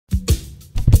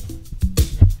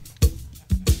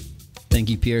Thank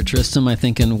you, Pierre Tristram. I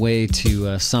think a way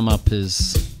to sum up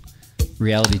his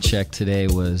reality check today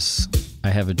was, I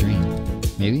have a dream.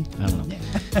 Maybe? I don't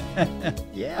know.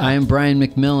 Yeah. I am Brian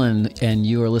McMillan, and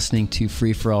you are listening to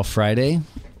Free for All Friday.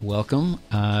 Welcome.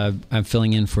 I'm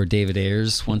filling in for David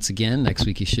Ayres once again. Next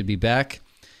week he should be back.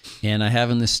 And I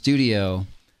have in the studio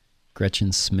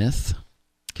Gretchen Smith,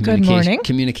 Good morning.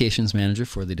 Communications Manager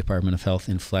for the Department of Health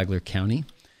in Flagler County,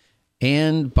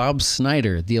 and Bob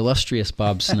Snyder, the illustrious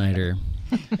Bob Snyder.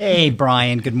 Hey,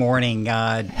 Brian. Good morning.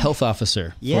 Health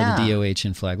Officer for the DOH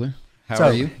in Flagler. How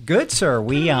are you? Good, sir.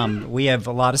 We have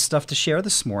a lot of stuff to share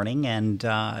this morning, and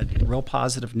real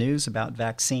positive news about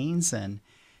vaccines, and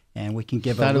we can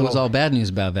give. I thought it was all bad news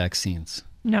about vaccines.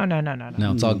 No. No,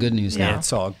 it's all good news now. Yeah,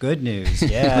 it's all good news.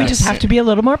 Yeah, we just have to be a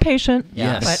little more patient.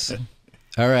 Yes. But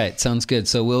all right, sounds good.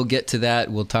 So we'll get to that.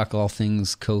 We'll talk all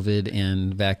things COVID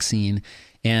and vaccine.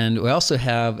 And we also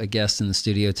have a guest in the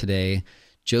studio today,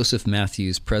 Joseph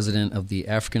Matthews, president of the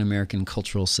African American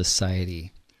Cultural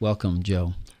Society. Welcome,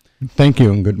 Joe. Thank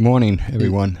you, and good morning,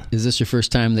 everyone. Is this your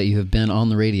first time that you have been on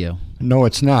the radio? No,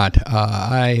 it's not.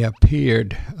 I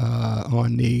appeared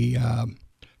on the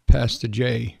Pastor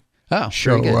J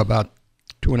show about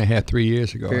 2.5, 3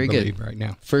 years ago, Very I believe, good. right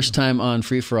now. First time on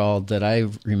Free for All that I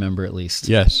remember, at least.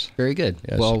 Yes. Very good.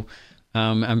 Yes. Well,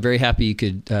 I'm very happy you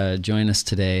could join us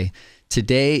today.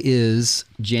 Today is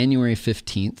January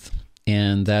 15th,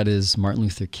 and that is Martin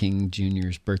Luther King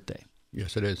Jr.'s birthday.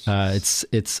 Yes, it is.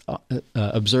 It's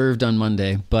observed on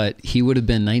Monday, but he would have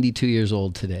been 92 years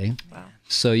old today. Wow.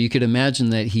 So you could imagine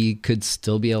that he could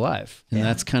still be alive. And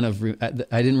that's kind of,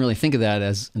 I didn't really think of that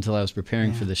until I was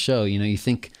preparing for the show. You know, you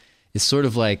think it's sort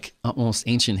of like almost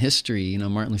ancient history, you know,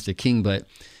 Martin Luther King, but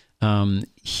we're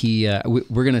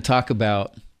going to talk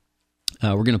about,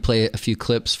 we're going to play a few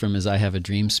clips from his I Have a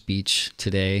Dream speech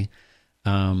today.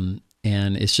 And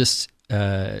it's just,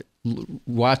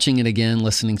 watching it again,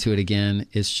 listening to it again,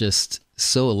 it's just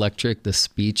so electric, the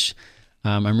speech.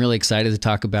 I'm really excited to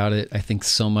talk about it. I think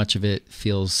so much of it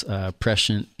feels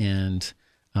prescient and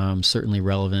certainly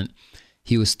relevant.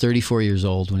 He was 34 years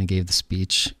old when he gave the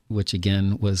speech, which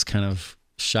again was kind of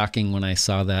shocking when I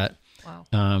saw that. Wow.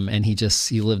 And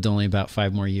he lived only about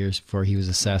 5 more years before he was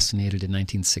assassinated in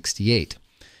 1968.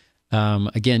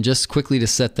 Again, just quickly to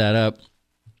set that up,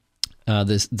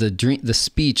 the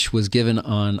speech was given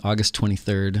on August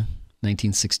 23rd,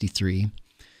 1963.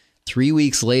 3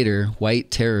 weeks later,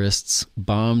 white terrorists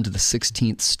bombed the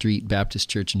 16th Street Baptist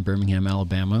Church in Birmingham,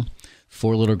 Alabama.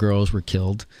 4 little girls were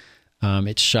killed.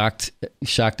 It shocked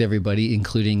everybody,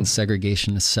 including the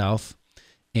segregationist South.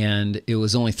 And it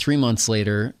was only 3 months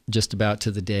later, just about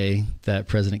to the day, that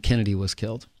President Kennedy was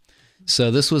killed. So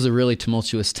this was a really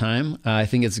tumultuous time. I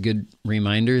think it's a good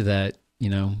reminder that, you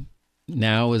know,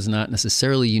 now is not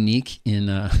necessarily unique in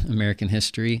American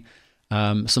history.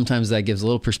 Sometimes that gives a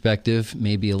little perspective,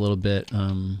 maybe a little bit.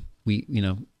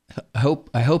 I hope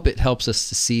it helps us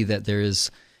to see that there is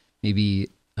maybe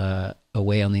a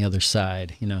way on the other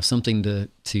side. You know, something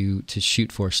to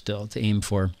shoot for still, to aim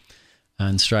for,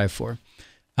 and strive for.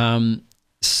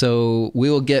 So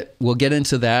we'll get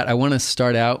into that. I want to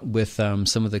start out with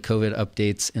some of the COVID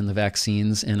updates and the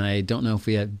vaccines. And I don't know if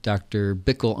we have Dr.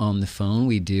 Bickle on the phone.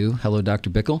 We do. Hello,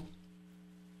 Dr. Bickle.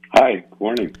 Hi, good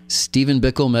morning. Stephen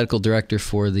Bickle, Medical Director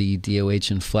for the DOH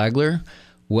in Flagler.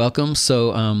 Welcome.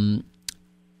 So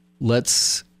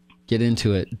let's get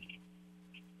into it.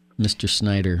 Mr.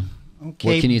 Snyder, Okay.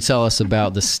 what can you tell us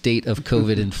about the state of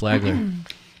COVID in Flagler?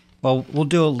 Well, we'll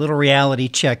do a little reality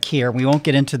check here. We won't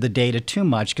get into the data too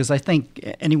much because I think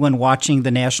anyone watching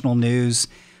the national news,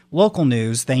 local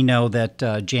news, they know that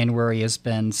January has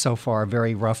been so far a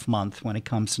very rough month when it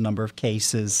comes to number of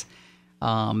cases,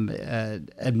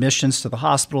 admissions to the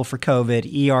hospital for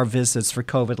COVID, ER visits for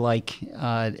COVID-like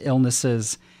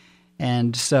illnesses.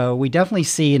 And so we definitely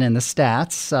see it in the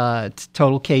stats.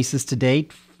 Total cases to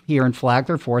date here in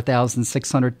Flagler,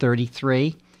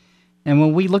 4,633. And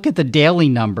when we look at the daily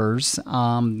numbers,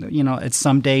 at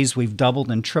some days we've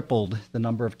doubled and tripled the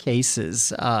number of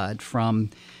cases from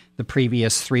the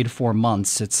previous 3 to 4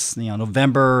 months. It's,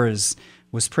 November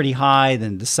was pretty high,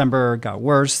 then December got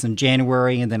worse, then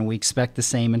January, and then we expect the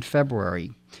same in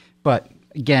February. But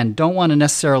again, don't want to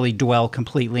necessarily dwell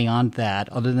completely on that,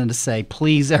 other than to say,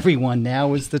 please, everyone,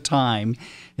 now is the time.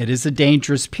 It is a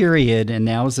dangerous period, and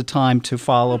now is the time to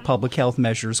follow public health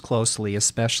measures closely,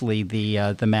 especially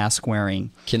the mask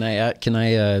wearing. Can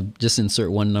I just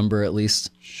insert one number at least?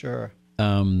 Sure.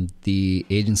 The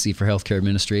Agency for Healthcare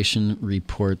Administration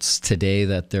reports today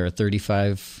that there are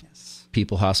 35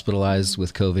 people hospitalized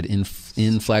with COVID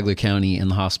in Flagler County in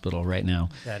the hospital right now.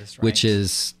 That is right. Which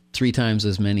is 3 times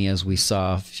as many as we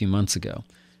saw a few months ago.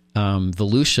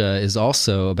 Volusia is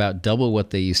also about double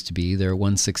what they used to be. There are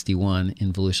 161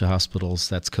 in Volusia hospitals.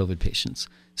 That's COVID patients.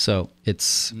 So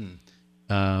it's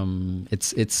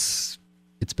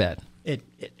bad. It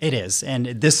is, and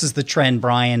this is the trend,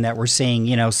 Brian, that we're seeing,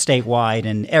 statewide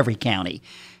in every county.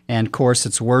 And of course,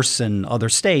 it's worse in other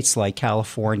states like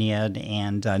California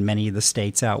and many of the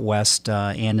states out west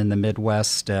and in the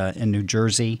Midwest, in New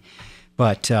Jersey.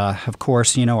 But of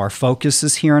course, our focus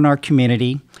is here in our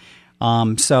community.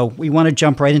 So we want to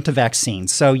jump right into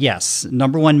vaccines. So yes,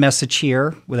 number one message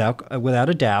here, without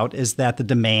a doubt, is that the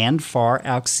demand far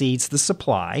exceeds the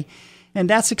supply. And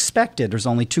that's expected. There's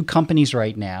only 2 companies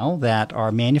right now that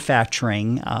are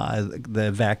manufacturing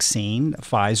the vaccine,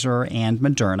 Pfizer and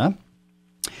Moderna.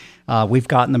 We've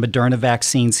gotten the Moderna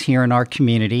vaccines here in our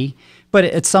community. But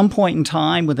at some point in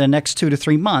time, within the next 2 to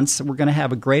 3 months, we're going to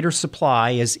have a greater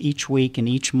supply as each week and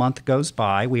each month goes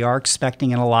by. We are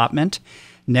expecting an allotment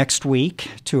next week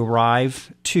to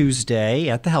arrive Tuesday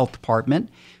at the health department.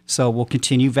 So we'll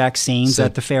continue vaccines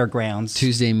at the fairgrounds.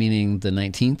 Tuesday meaning the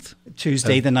 19th?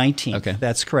 Tuesday the 19th. Okay.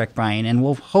 That's correct, Brian. And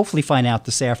we'll hopefully find out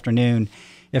this afternoon,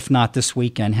 if not this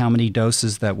weekend, how many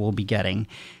doses that we'll be getting.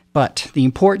 But the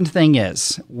important thing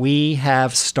is we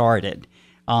have started.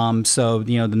 So,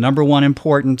 the number one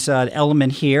important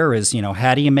element here is,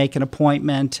 how do you make an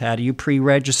appointment? How do you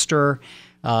pre-register?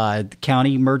 The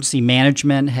County Emergency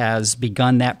Management has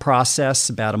begun that process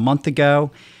about a month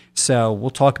ago. So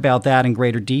we'll talk about that in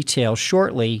greater detail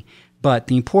shortly. But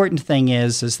the important thing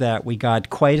is that we got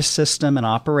quite a system and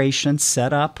operation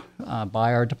set up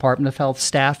by our Department of Health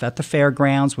staff at the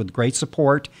fairgrounds with great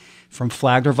support from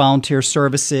Flagler Volunteer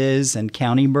Services and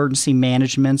County Emergency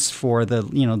Managements for the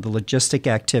logistic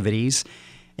activities.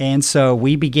 And so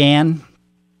we began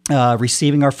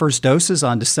receiving our first doses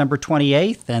on December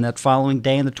 28th, and that following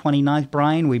day on the 29th,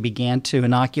 Brian, we began to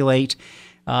inoculate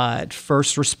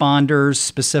first responders,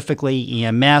 specifically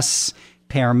EMS,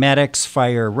 paramedics,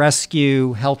 fire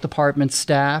rescue, health department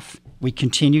staff. We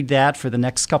continued that for the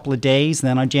next couple of days. And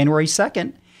then on January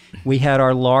 2nd, we had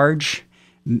our large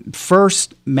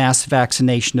first mass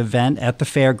vaccination event at the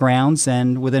fairgrounds,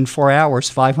 and within 4 hours,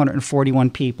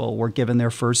 541 people were given their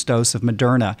first dose of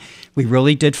Moderna. We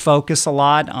really did focus a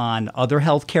lot on other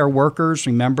healthcare workers.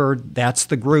 Remember, that's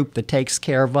the group that takes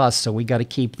care of us, so we got to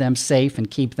keep them safe and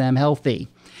keep them healthy.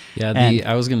 Yeah,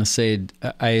 I was going to say,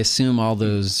 I assume all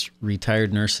those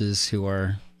retired nurses who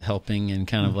are helping and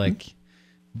kind of like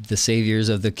the saviors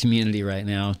of the community right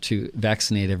now to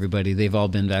vaccinate everybody, they've all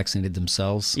been vaccinated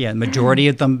themselves. Yeah, the majority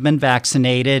of them have been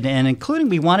vaccinated, and including,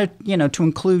 we wanted to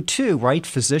include too, right?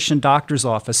 Physician, doctor's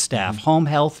office staff, home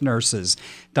health nurses,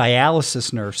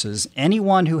 dialysis nurses,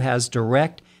 anyone who has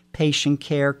direct patient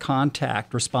care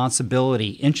contact responsibility,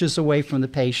 inches away from the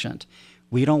patient.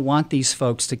 We don't want these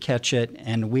folks to catch it,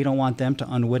 and we don't want them to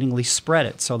unwittingly spread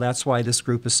it. So that's why this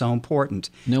group is so important.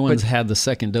 No one's had the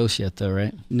second dose yet, though,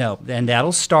 right? No, and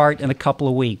that'll start in a couple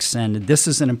of weeks. And this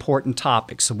is an important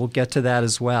topic, so we'll get to that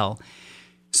as well.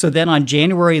 So then on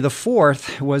January the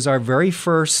 4th was our very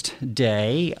first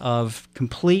day of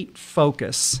complete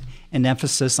focus and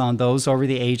emphasis on those over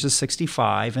the age of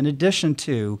 65, in addition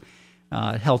to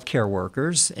healthcare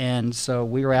workers. And so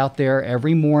we were out there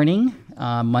every morning,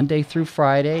 Monday through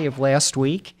Friday of last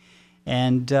week,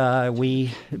 and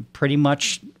we pretty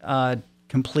much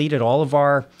completed all of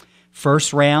our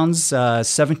first rounds.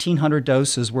 1,700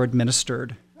 doses were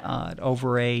administered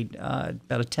over about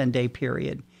a 10-day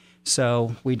period.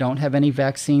 So we don't have any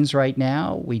vaccines right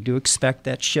now. We do expect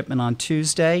that shipment on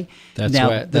Tuesday.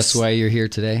 That's why you're here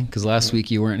today, because last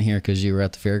week you weren't here because you were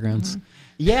at the fairgrounds.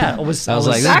 Yeah, I was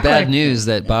like, this is bad news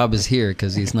that Bob is here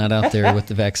because he's not out there with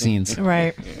the vaccines.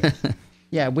 Right.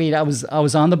 Yeah, I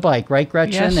was on the bike, right,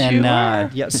 Gretchen? Yes, and you are.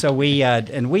 Yeah, so we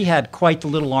had quite the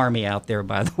little army out there,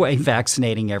 by the way,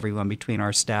 vaccinating everyone between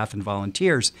our staff and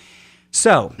volunteers.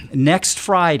 So next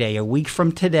Friday, a week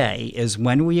from today, is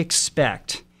when we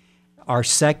expect our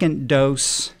second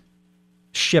dose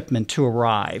shipment to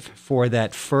arrive for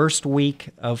that first week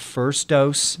of first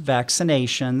dose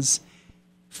vaccinations.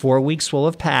 4 weeks will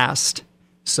have passed,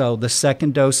 so the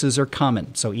second doses are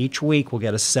coming. So each week we'll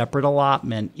get a separate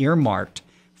allotment earmarked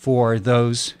for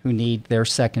those who need their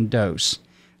second dose.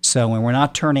 So when we're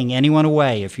not turning anyone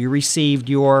away, if you received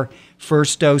your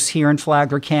first dose here in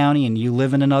Flagler County and you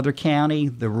live in another county,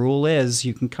 the rule is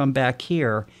you can come back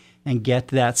here and get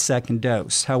that second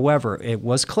dose. However, it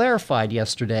was clarified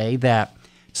yesterday that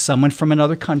someone from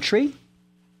another country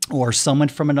or someone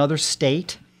from another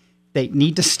state, they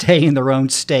need to stay in their own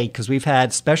state, because we've had,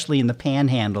 especially in the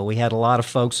Panhandle, we had a lot of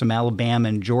folks from Alabama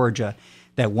and Georgia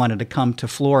that wanted to come to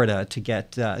Florida to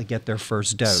get their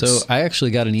first dose. So I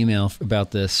actually got an email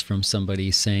about this from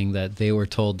somebody saying that they were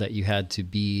told that you had to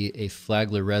be a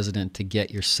Flagler resident to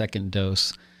get your second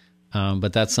dose.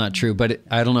 But that's not true. But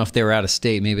I don't know if they were out of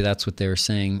state. Maybe that's what they were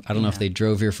saying. I don't know if they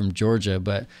drove here from Georgia,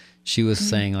 but she was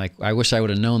saying, like, I wish I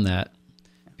would have known that,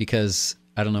 because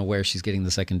I don't know where she's getting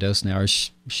the second dose now. Or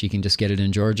she can just get it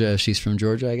in Georgia if she's from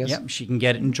Georgia, I guess? Yep, she can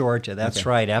get it in Georgia. That's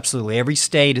right, absolutely. Every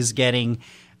state is getting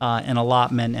an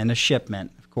allotment and a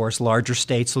shipment. Of course, larger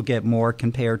states will get more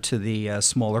compared to the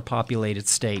smaller populated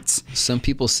states. Some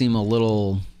people seem a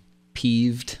little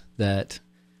peeved that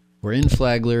we're in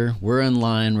Flagler, we're in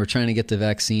line, we're trying to get the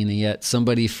vaccine, and yet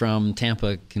somebody from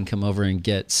Tampa can come over and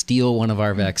steal one of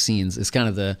our vaccines. It's kind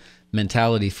of the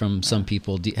mentality from some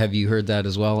people. Have you heard that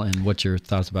as well, and what's your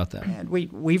thoughts about that? And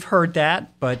we've heard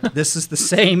that, but this is the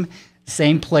same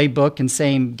playbook and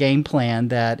same game plan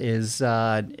that is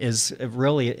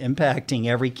really impacting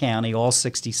every county, all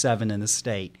 67 in the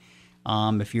state.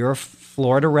 If you're a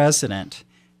Florida resident,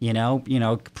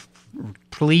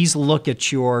 please look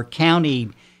at your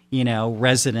county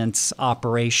residents'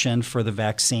 operation for the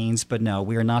vaccines. But no,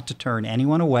 we are not to turn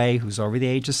anyone away who's over the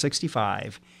age of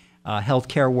 65.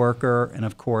 Healthcare worker, and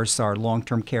of course our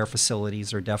long-term care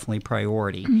facilities are definitely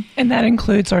priority. And that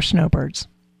includes our snowbirds.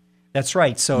 That's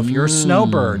right. So if you're a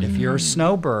snowbird,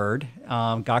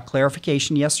 got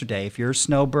clarification yesterday. If you're a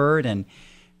snowbird and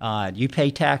you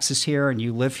pay taxes here and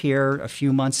you live here a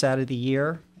few months out of the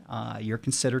year, you're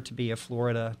considered to be a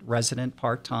Florida resident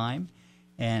part-time.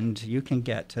 And you can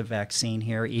get a vaccine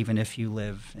here even if you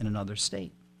live in another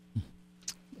state.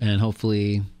 And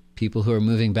hopefully people who are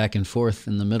moving back and forth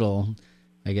in the middle,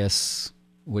 I guess,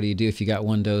 what do you do if you got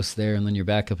one dose there and then you're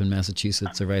back up in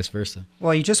Massachusetts or vice versa?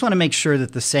 Well, you just want to make sure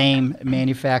that the same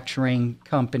manufacturing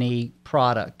company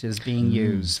product is being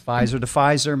used. Pfizer to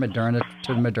Pfizer, Moderna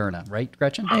to Moderna. Right,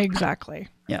 Gretchen? Exactly.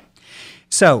 Yeah.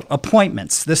 So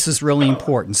appointments, this is really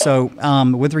important. So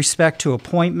with respect to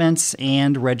appointments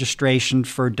and registration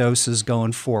for doses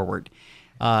going forward,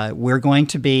 we're going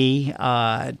to be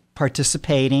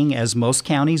participating, as most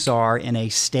counties are, in a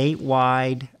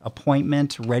statewide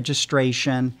appointment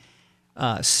registration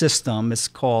system. It's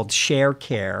called Share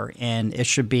Care, and it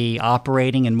should be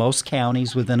operating in most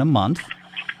counties within a month.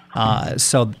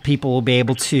 So people will be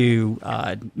able to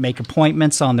make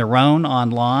appointments on their own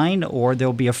online, or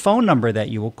there'll be a phone number that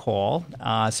you will call.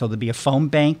 So there'll be a phone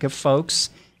bank of folks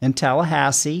in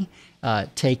Tallahassee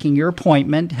taking your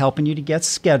appointment, helping you to get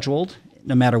scheduled,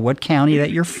 no matter what county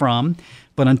that you're from.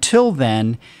 But until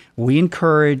then, we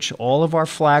encourage all of our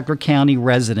Flagler County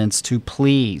residents to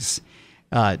please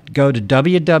go to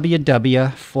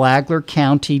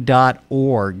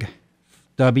www.flaglercounty.org.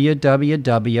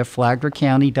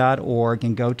 www.flaglercounty.org,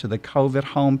 and go to the COVID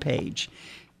homepage.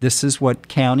 This is what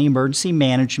County Emergency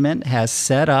Management has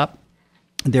set up.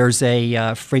 There's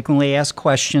a frequently asked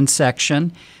questions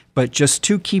section, but just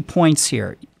two key points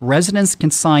here. Residents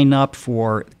can sign up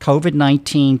for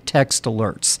COVID-19 text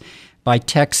alerts by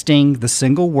texting the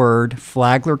single word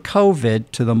Flagler COVID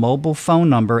to the mobile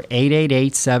phone number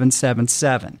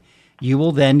 888-777. You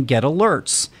will then get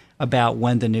alerts about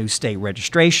when the new state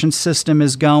registration system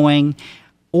is going,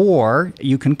 or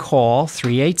you can call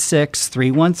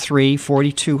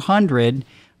 386-313-4200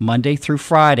 Monday through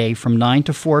Friday from 9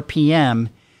 to 4 p.m.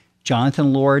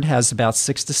 Jonathan Lord has about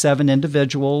 6 to 7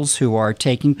 individuals who are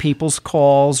taking people's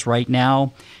calls right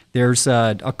now. There's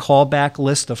a callback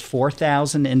list of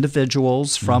 4,000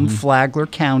 individuals from Flagler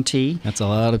County. That's a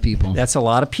lot of people. That's a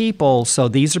lot of people. So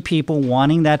these are people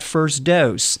wanting that first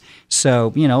dose.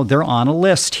 So, they're on a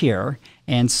list here.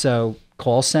 And so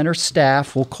call center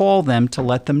staff will call them to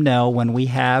let them know when we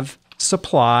have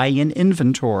supply and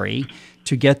inventory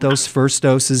to get those first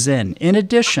doses in. In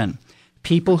addition,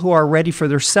 people who are ready for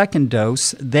their second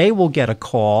dose, they will get a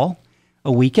call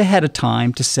a week ahead of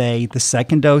time to say the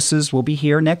second doses will be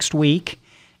here next week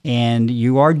and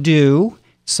you are due,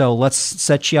 so let's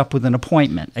set you up with an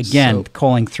appointment. Again,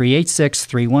 calling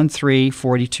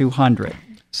 386-313-4200.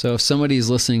 So if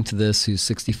somebody's listening to this who's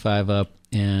 65 up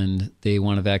and they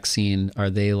want a vaccine,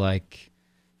 are they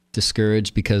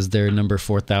discouraged because they're number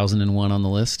 4,001 on the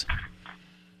list?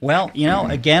 Well,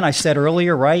 again, I said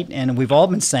earlier, right, and we've all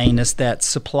been saying this, that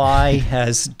supply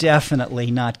has definitely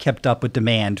not kept up with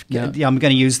demand. Yeah. I'm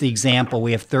going to use the example.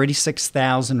 We have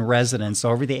 36,000 residents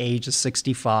over the age of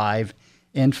 65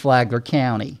 in Flagler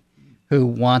County who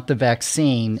want the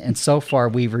vaccine, and so far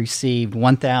we've received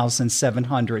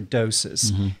 1,700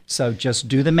 doses. Mm-hmm. So just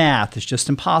do the math. It's just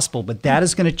impossible, but that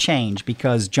is going to change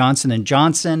because Johnson &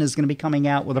 Johnson is going to be coming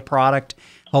out with a product,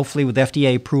 hopefully with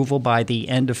FDA approval by the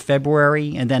end of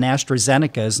February, and then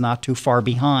AstraZeneca is not too far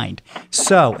behind.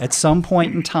 So at some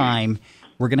point in time,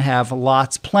 we're going to have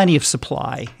plenty of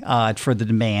supply for the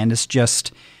demand. It's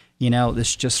just...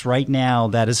 this just right now,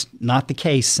 that is not the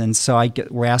case. And so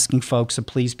we're asking folks to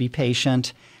please be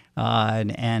patient,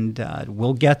 and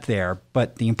we'll get there.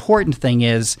 But the important thing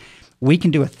is we can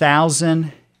do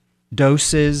 1,000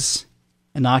 doses,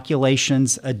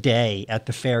 inoculations a day at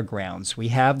the fairgrounds. We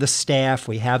have the staff.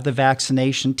 We have the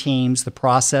vaccination teams. The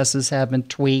processes have been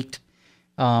tweaked.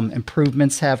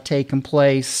 Improvements have taken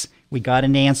place. We got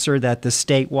an answer that the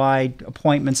statewide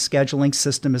appointment scheduling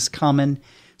system is coming.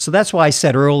 So that's why I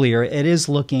said earlier, it is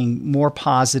looking more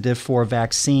positive for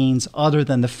vaccines other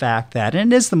than the fact that,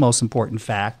 and it is the most important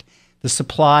fact, the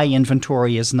supply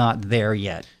inventory is not there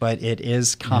yet, but it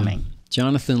is coming. Yeah.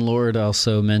 Jonathan Lord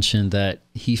also mentioned that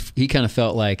he kind of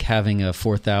felt like having a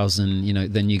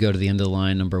 4,000, then you go to the end of the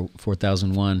line, number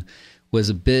 4,001, was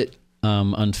a bit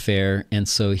unfair. And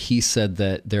so he said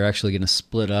that they're actually going to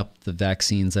split up the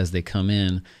vaccines as they come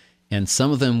in. And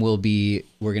some of them will be,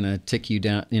 we're going to tick you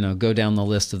down, go down the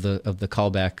list of the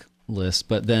callback list.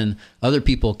 But then other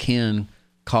people can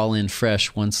call in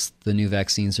fresh once the new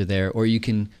vaccines are there, or you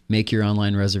can make your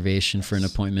online reservation for an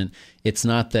appointment. It's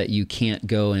not that you can't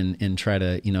go and try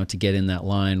to, to get in that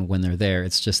line when they're there.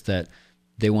 It's just that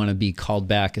they want to be called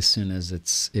back as soon as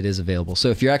it is available.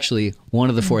 So if you're actually one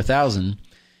of the 4,000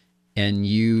 and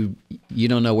you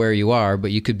don't know where you are,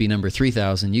 but you could be number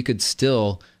 3,000, you could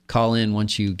still call in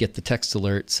once you get the text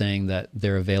alert saying that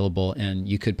they're available, and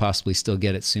you could possibly still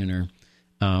get it sooner.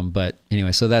 But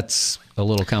anyway, so that's a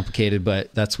little complicated,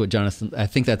 but that's what I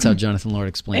think that's how Jonathan Lord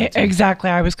explained it. Exactly.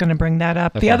 I was going to bring that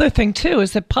up. Okay. The other thing too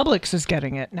is that Publix is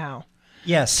getting it now.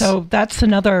 Yes. So that's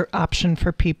another option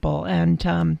for people.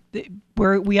 And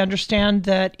we understand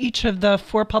that each of the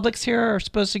 4 Publix here are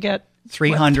supposed to get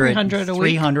 300 a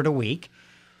week. 300 a week.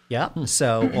 Yeah,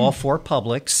 so all 4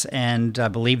 Publix, and I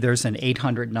believe there's an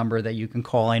 800 number that you can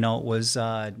call. I know it was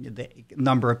the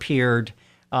number appeared,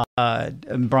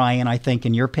 Brian, I think,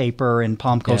 in your paper in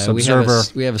Palm Coast Observer.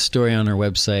 We have a story on our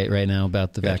website right now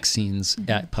about the vaccines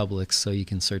at Publix, so you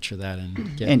can search for that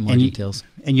and get more details.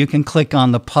 And you can click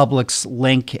on the Publix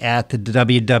link at the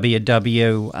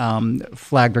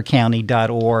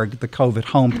www.flaglercounty.org, the COVID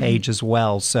homepage as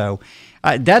well. So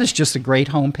that is just a great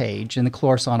homepage, and of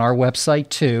course on our website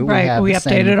too. Right, we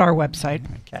updated our website.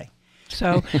 Okay.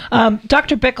 So,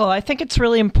 Dr. Bickle, I think it's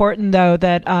really important though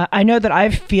that I know that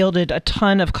I've fielded a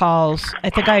ton of calls. I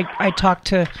think I talked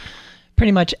to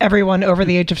pretty much everyone over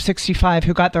the age of 65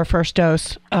 who got their first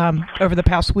dose over the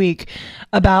past week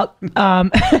about how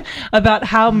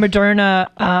Moderna,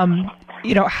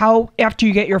 how after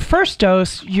you get your first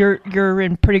dose, you're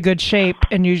in pretty good shape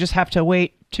and you just have to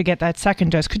wait to get that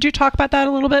second dose. Could you talk about that a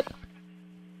little bit?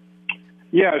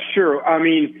 Yeah, sure. I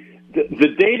mean, the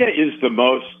data is the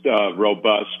most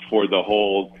robust for the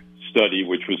whole study,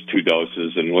 which was 2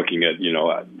 doses, and looking at,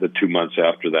 the 2 months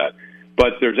after that.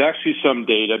 But there's actually some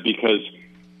data because,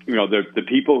 the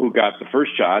people who got the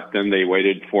first shot, then they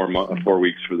waited 4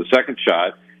 weeks for the second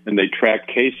shot, and they tracked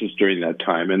cases during that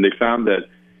time. And they found that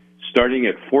starting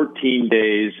at 14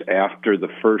 days after the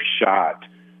first shot,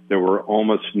 there were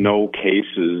almost no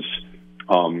cases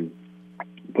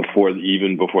before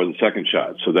the second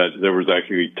shot. So that there was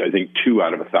actually, I think, 2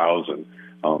 out of 1,000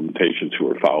 patients who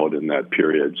were followed in that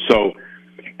period. So,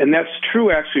 and that's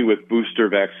true actually with booster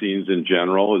vaccines in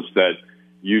general, is that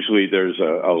usually there's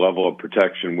a level of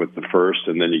protection with the first,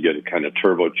 and then you get it kind of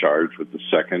turbocharged with the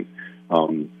second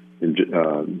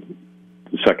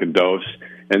dose.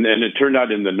 And it turned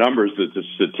out in the numbers that the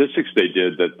statistics they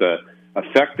did that the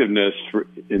effectiveness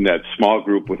in that small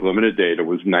group with limited data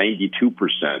was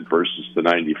 92% versus the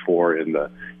 94%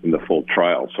 in the full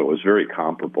trial. So it was very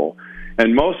comparable.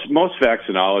 And most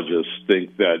vaccinologists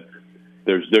think that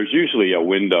there's usually a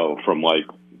window from like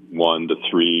 1 to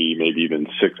 3, maybe even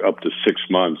 6, up to 6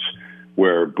 months,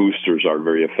 where boosters are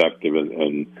very effective.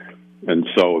 And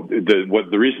so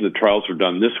the reason the trials were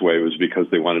done this way was because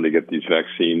they wanted to get these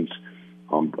vaccines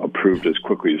approved as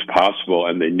quickly as possible,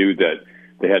 and they knew that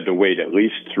they had to wait at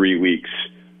least 3 weeks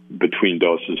between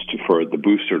doses for the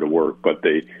booster to work, but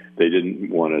they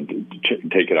didn't want to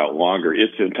take it out longer.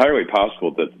 It's entirely possible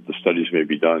that the studies may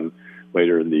be done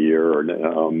later in the year, or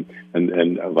and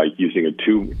like using a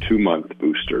two month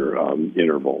booster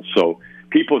interval. So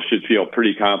people should feel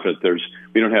pretty confident.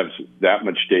 We don't have that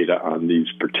much data on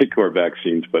these particular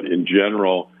vaccines, but in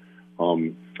general,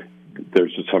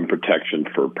 there's some protection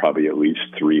for probably at least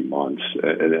 3 months,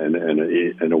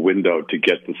 and a window to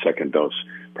get the second dose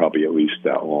probably at least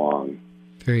that long.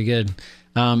 Very good.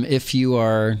 If you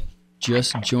are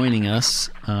just joining us,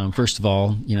 first of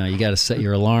all, you got to set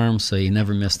your alarm so you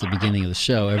never miss the beginning of the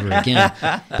show ever again.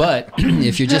 But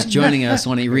if you're just joining us, I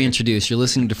want to reintroduce. You're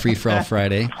listening to Free for All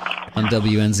Friday on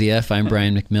WNZF. I'm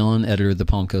Brian McMillan, editor of the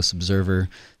Palm Coast Observer,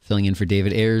 filling in for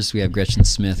David Ayres. We have Gretchen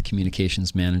Smith,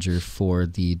 communications manager for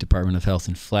the Department of Health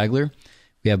in Flagler.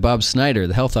 We have Bob Snyder,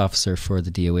 the health officer for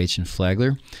the DOH in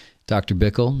Flagler. Dr.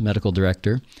 Bickle, medical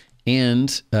director.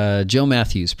 And Joe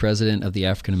Matthews, president of the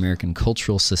African American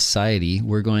Cultural Society.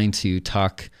 We're going to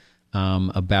talk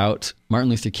about Martin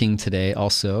Luther King today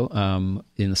also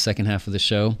in the second half of the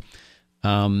show.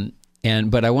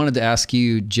 But I wanted to ask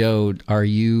you, Joe, are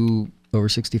you over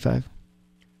 65?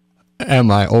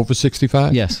 Am I over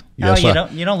 65? Yes. Yes,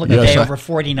 you don't look a day over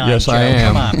 49, Yes, Joe. I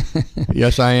am. Come on.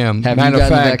 Yes, I am. Have you gotten the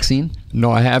vaccine? No,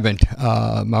 I haven't.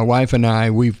 My wife and I,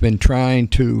 we've been trying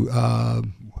to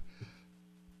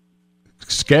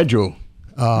schedule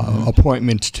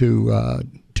appointments to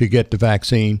get the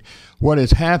vaccine. What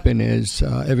has happened is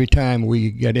every time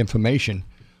we get information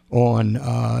on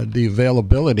the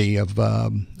availability of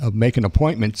making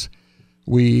appointments,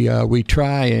 we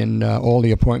try and all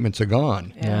the appointments are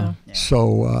gone. Yeah.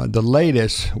 So the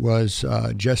latest was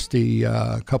just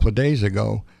a couple of days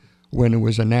ago when it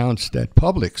was announced that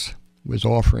Publix was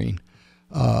offering.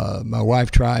 My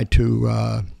wife tried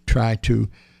to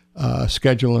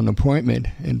schedule an appointment,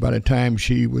 and by the time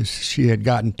she had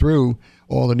gotten through,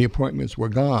 all of the appointments were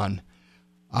gone.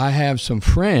 I have some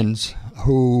friends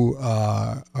who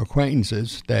are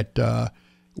acquaintances that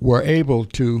were able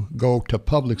to go to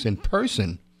Publix in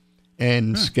person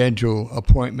and schedule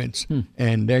appointments,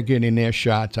 and they're getting their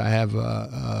shots. I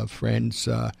have friends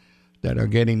that are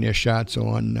getting their shots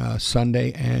on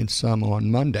Sunday and some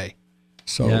on Monday.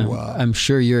 So I'm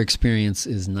sure your experience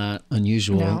is not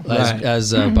unusual. No.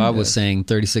 As Bob was saying,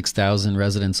 36,000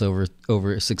 residents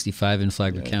over 65 in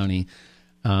Flagler County.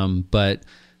 So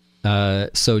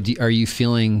are you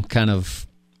feeling kind of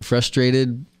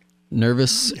frustrated,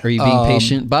 nervous? Are you being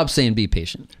patient? Bob's saying be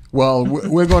patient. Well,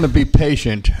 we're going to be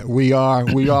patient. We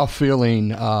are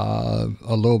feeling a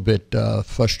little bit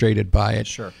frustrated by it.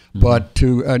 Sure. But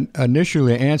to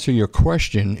initially answer your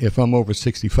question, if I'm over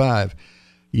 65,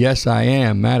 yes, I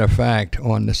am. Matter of fact,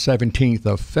 on the 17th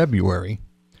of February,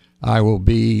 I will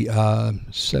be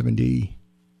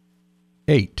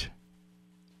 78.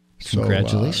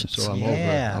 Congratulations! So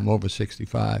I'm over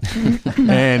 65,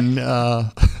 and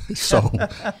so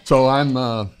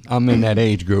I'm in that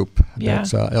age group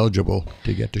that's eligible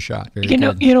to get the shot. You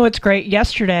know what's great?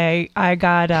 Yesterday, I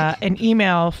got an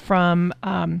email from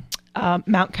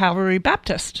Mount Calvary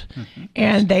Baptist,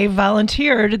 and they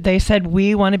volunteered. They said,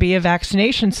 we want to be a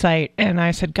vaccination site. And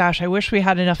I said, gosh, I wish we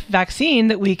had enough vaccine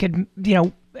that we could,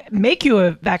 make you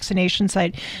a vaccination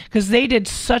site, because they did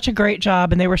such a great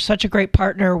job and they were such a great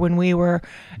partner when we were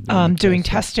doing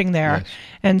testing there. Yes.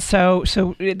 And so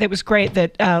it was great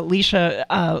that Lisa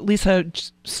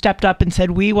stepped up and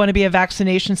said, we want to be a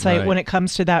vaccination site when it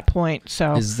comes to that point.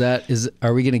 So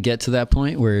are we going to get to that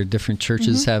point where different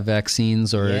churches have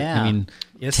vaccines, or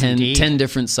Yes, 10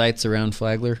 different sites around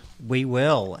Flagler? We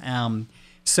will.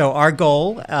 So our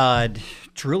goal,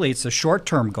 truly, it's a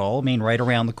short-term goal. Right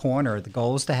around the corner. The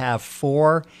goal is to have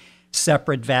 4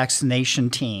 separate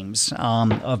vaccination teams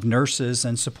of nurses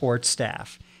and support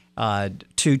staff.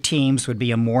 2 teams would be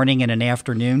a morning and an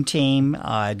afternoon team,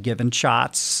 given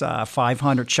shots,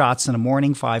 500 shots in the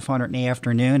morning, 500 in the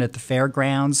afternoon at the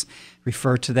fairgrounds.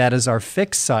 Refer to that as our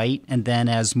fixed site. And then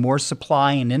as more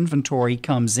supply and inventory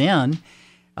comes in,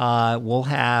 we'll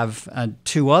have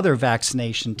 2 other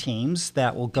vaccination teams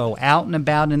that will go out and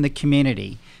about in the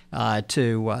community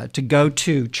to go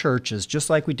to churches, just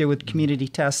like we do with community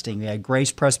testing. We had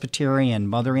Grace Presbyterian,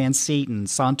 Mother Ann Seton,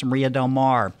 Santa Maria del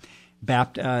Mar,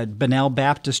 Bunnell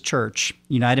Baptist Church,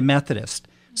 United Methodist.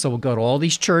 So we'll go to all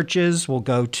these churches. We'll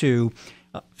go to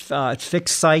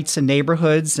fixed sites in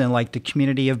neighborhoods and like the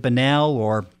community of Bunnell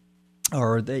or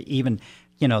even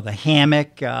the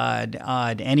Hammock,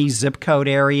 any zip code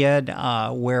area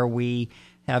where we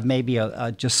have maybe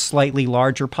a just slightly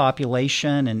larger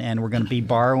population, and we're going to be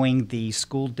borrowing the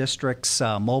school district's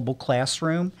mobile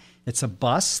classroom. It's a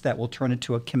bus that will turn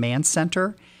into a command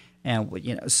center.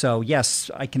 And so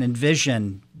yes, I can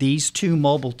envision these 2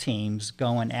 mobile teams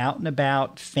going out and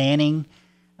about, fanning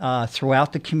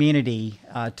throughout the community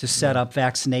to set up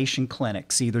vaccination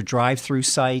clinics, either drive-through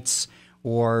sites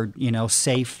or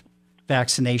safe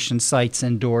vaccination sites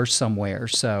indoors somewhere.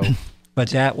 So, but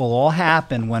that will all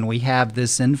happen when we have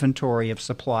this inventory of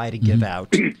supply to give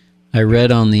out. I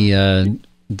read on the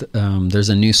there's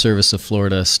a News Service of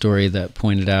Florida story that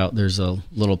pointed out there's a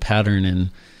little pattern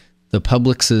in the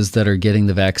Publixes that are getting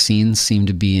the vaccines seem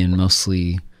to be in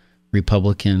mostly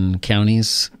Republican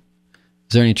counties.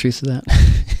 Is there any truth to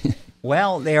that?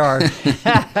 Well, there are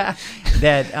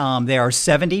there are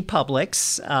 70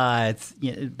 Publix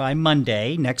by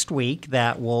Monday next week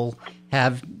that will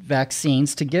have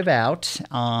vaccines to give out.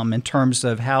 In terms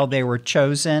of how they were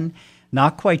chosen,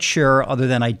 not quite sure. Other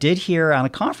than I did hear on a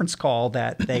conference call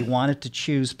that they wanted to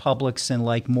choose Publix in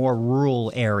like more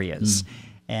rural areas.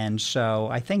 And so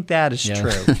I think that is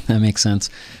true. That makes sense.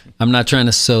 I'm not trying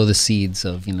to sow the seeds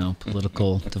of,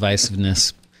 political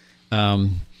divisiveness.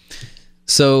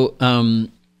 So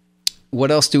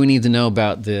what else do we need to know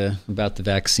about the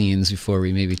vaccines before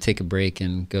we maybe take a break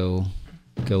and go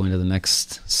into the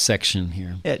next section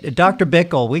here? Dr.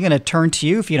 Bickle, we're going to turn to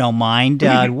you if you don't mind.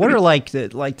 What are like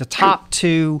the top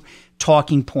two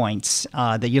talking points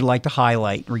that you'd like to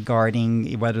highlight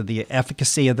regarding whether the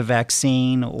efficacy of the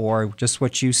vaccine or just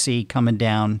what you see coming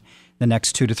down the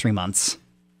next 2 to 3 months?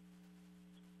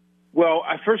 Well,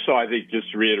 first of all, I think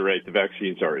just to reiterate, the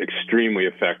vaccines are extremely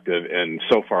effective and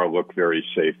so far look very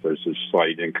safe. There's a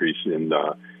slight increase in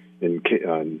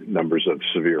numbers of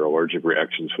severe allergic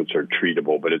reactions, which are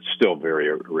treatable, but it's still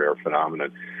very rare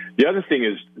phenomenon. The other thing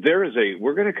is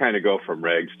we're going to kind of go from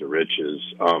rags to riches.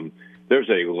 There's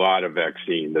a lot of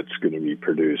vaccine that's going to be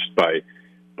produced by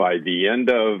the end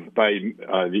of by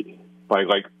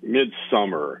like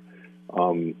midsummer.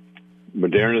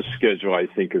 Moderna's schedule, I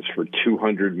think, is for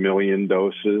 200 million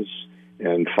doses,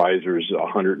 and Pfizer's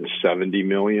 170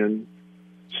 million.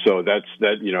 So that's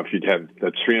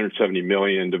 370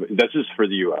 million. That's just for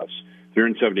the U.S.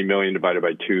 370 million divided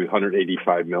by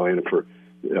 285 million for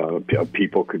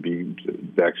people could be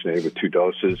vaccinated with 2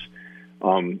 doses.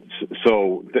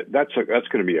 So that's going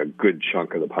to be a good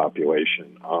chunk of the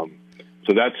population.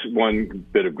 So that's one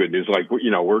bit of good news. Like,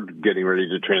 we're getting ready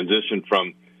to transition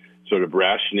from sort of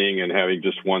rationing and having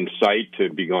just one site to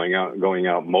be going out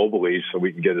mobily so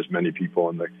we can get as many people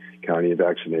in the county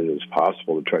vaccinated as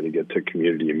possible to try to get to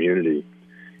community immunity.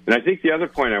 And I think the other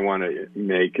point I want to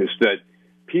make is that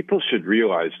people should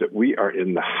realize that we are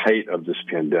in the height of this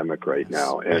pandemic right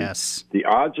now. And the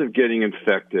odds of getting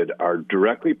infected are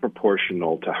directly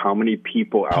proportional to how many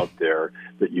people out there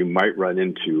that you might run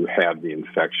into have the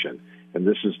infection. And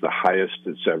this is the highest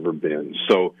it's ever been.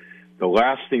 So the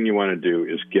last thing you want to do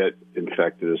is get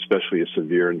infected, especially a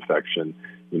severe infection,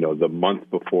 the month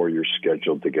before you're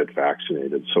scheduled to get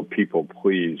vaccinated. So people,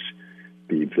 please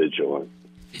be vigilant.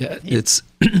 Yeah, it's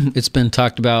been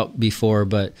talked about before,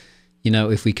 but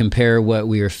if we compare what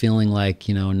we were feeling like,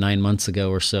 9 months ago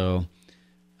or so,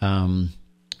 we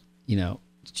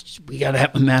got to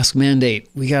have a mask mandate.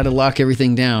 We got to lock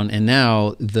everything down. And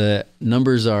now the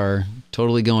numbers are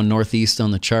totally going northeast on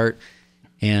the chart.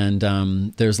 And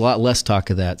there's a lot less talk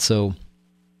of that. So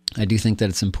I do think that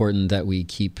it's important that we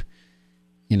keep,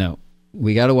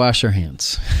 we got to wash our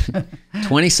hands.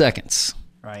 20 seconds.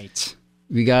 Right.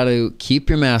 We got to keep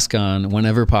your mask on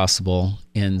whenever possible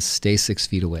and stay 6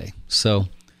 feet away. So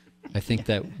I think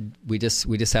that we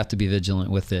just have to be vigilant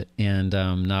with it and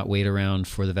not wait around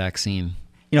for the vaccine.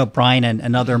 Brian,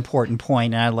 another important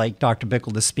point, and I'd like Dr.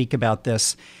 Bickle to speak about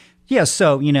this. Yeah,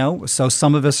 so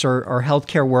some of us are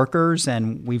healthcare workers,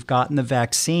 and we've gotten the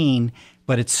vaccine,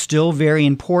 but it's still very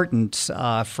important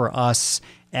for us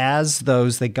as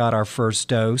those that got our first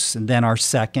dose and then our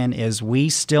second is we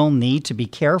still need to be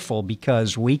careful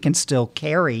because we can still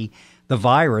carry the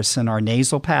virus in our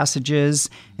nasal passages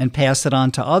and pass it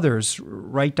on to others,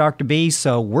 right, Dr. B?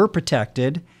 So we're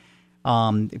protected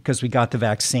because we got the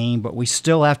vaccine, but we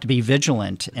still have to be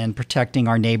vigilant in protecting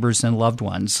our neighbors and loved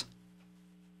ones.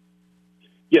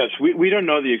 Yes, we don't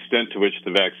know the extent to which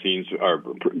the vaccines are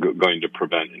going to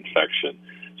prevent infection.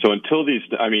 So until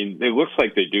it looks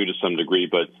like they do to some degree,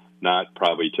 but not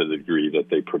probably to the degree that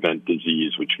they prevent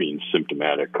disease, which means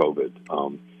symptomatic COVID.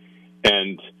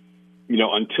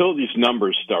 Until these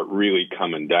numbers start really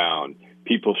coming down,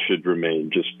 people should remain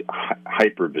just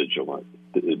hyper vigilant.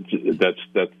 That's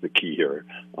the key here.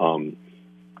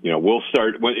 We'll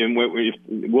start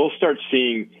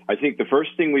seeing. I think the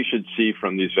first thing we should see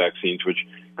from these vaccines, which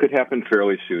could happen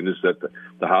fairly soon, is that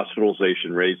the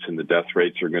hospitalization rates and the death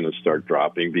rates are going to start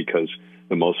dropping because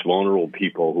the most vulnerable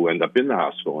people who end up in the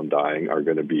hospital and dying are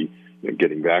going to be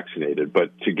getting vaccinated.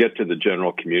 But to get to the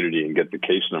general community and get the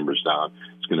case numbers down,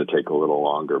 it's going to take a little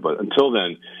longer. But until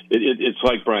then, it's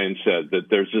like Brian said, that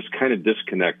there's this kind of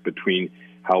disconnect between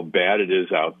how bad it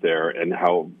is out there and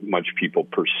how much people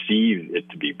perceive it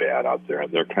to be bad out there.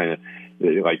 And they're kind of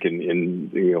like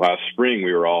in last spring,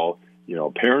 we were all,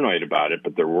 paranoid about it,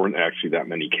 but there weren't actually that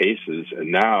many cases.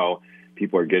 And now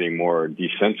people are getting more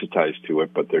desensitized to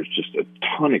it, but there's just a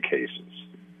ton of cases.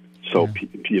 So,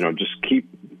 just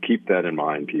keep that in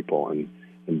mind, people, and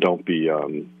don't be a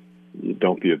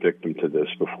victim to this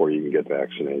before you can get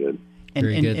vaccinated.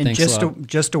 And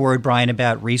just a word, Brian,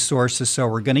 about resources. So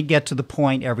we're going to get to the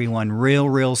point, everyone,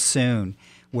 real soon,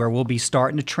 where we'll be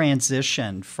starting to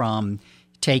transition from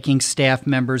taking staff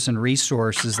members and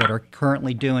resources that are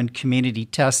currently doing community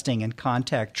testing and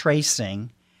contact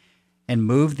tracing and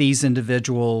move these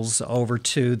individuals over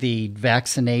to the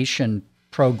vaccination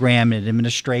program and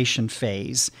administration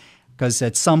phase. Because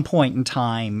at some point in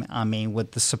time,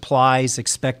 with the supplies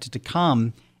expected to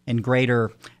come in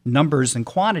greater numbers and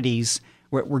quantities,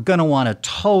 we're going to want to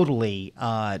totally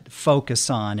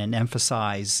focus on and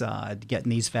emphasize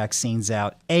getting these vaccines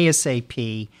out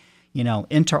ASAP,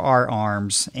 into our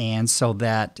arms. And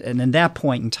in that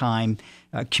point in time,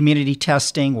 community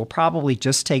testing will probably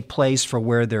just take place for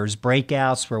where there's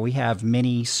breakouts, where we have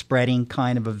mini spreading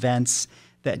kind of events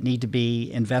that need to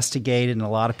be investigated, and a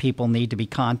lot of people need to be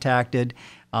contacted.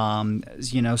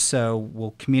 So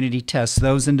we'll community test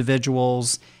those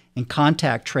individuals and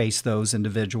contact trace those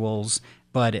individuals.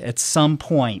 But at some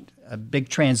point, a big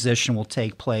transition will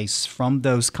take place from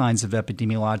those kinds of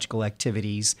epidemiological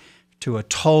activities to a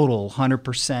total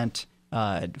 100%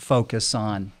 focus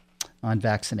on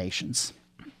vaccinations.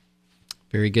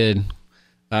 Very good.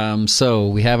 So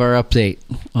we have our update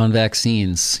on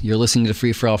vaccines. You're listening to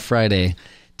Free for All Friday.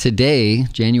 Today,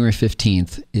 January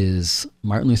 15th, is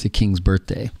Martin Luther King's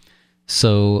birthday.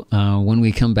 So when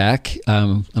we come back,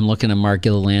 I'm looking at Mark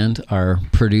Gilliland, our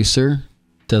producer.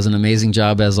 Does an amazing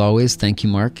job as always. Thank you,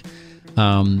 Mark.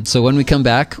 So when we come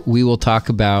back, we will talk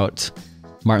about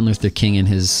Martin Luther King and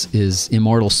his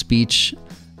immortal speech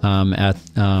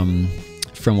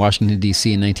from Washington,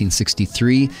 D.C. in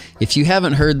 1963. If you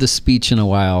haven't heard the speech in a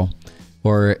while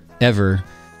or ever,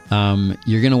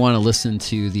 you're going to want to listen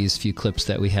to these few clips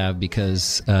that we have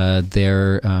because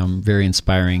they're very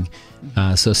inspiring.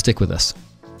 So stick with us.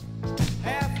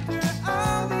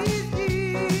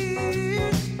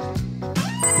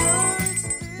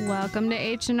 Welcome to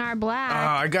H&R Black.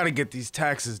 I gotta get these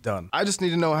taxes done. I just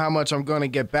need to know how much I'm gonna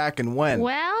get back and when.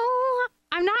 Well,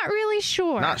 I'm not really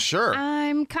sure. Not sure?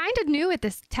 I'm kind of new at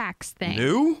this tax thing.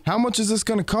 New? How much is this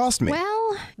gonna cost me?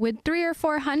 Well, would $300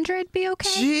 or $400 be okay?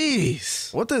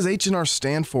 Jeez. What does H&R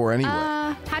stand for anyway?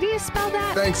 How do you spell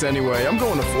that? Thanks anyway. I'm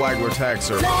going to Flagler Tax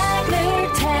Service.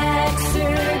 Flagler Tax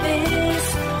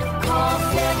Service. Call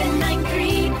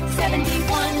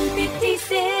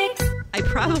 793-7156. I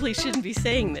probably shouldn't be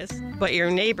saying this, but your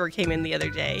neighbor came in the other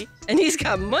day, and he's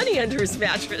got money under his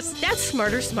mattress. That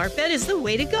Smarter Smart Bed is the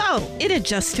way to go. It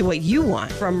adjusts to what you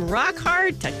want, from rock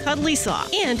hard to cuddly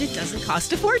soft. And it doesn't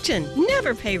cost a fortune.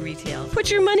 Never pay retail. Put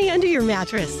your money under your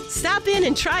mattress. Stop in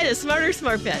and try the Smarter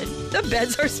Smart Bed. The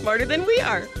beds are smarter than we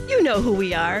are. You know who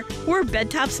we are. We're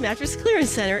Bed Tops Mattress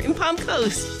Clearance Center in Palm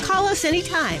Coast. Call us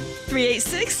anytime.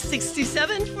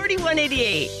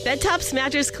 386-627-4188. Bed Tops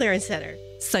Mattress Clearance Center.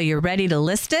 So you're ready to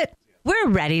list it? We're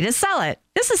ready to sell it.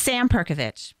 This is Sam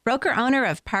Perkovich, broker-owner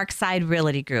of Parkside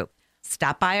Realty Group.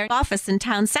 Stop by our office in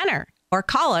Town Center or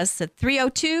call us at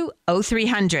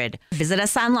 302-0300. Visit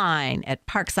us online at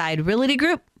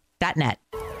parksiderealtygroup.net.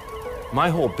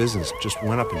 My whole business just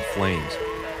went up in flames,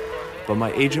 but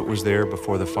my agent was there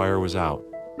before the fire was out.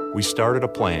 We started a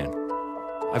plan.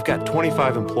 I've got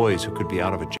 25 employees who could be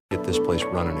out of a job to get this place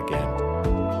running again.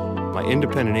 My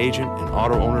independent agent and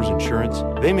auto owner's insurance,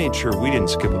 they made sure we didn't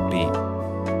skip a beat.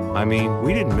 I mean,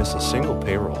 we didn't miss a single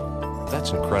payroll.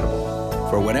 That's incredible.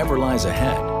 For whatever lies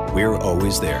ahead, we're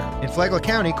always there. In Flagler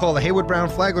County, call the Haywood Brown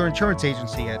Flagler Insurance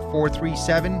Agency at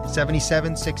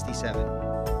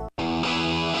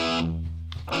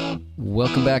 437-7767.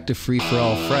 Welcome back to Free for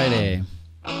All Friday.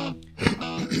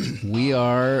 We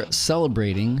are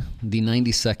celebrating the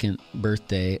 92nd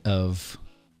birthday of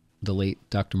the late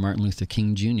Dr. Martin Luther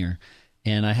King Jr.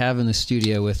 And I have in the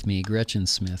studio with me Gretchen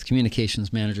Smith,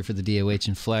 Communications Manager for the DOH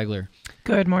in Flagler.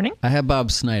 Good morning. I have Bob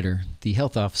Snyder, the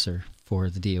Health Officer for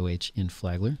the DOH in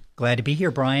Flagler. Glad to be here,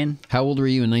 Brian. How old were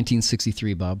you in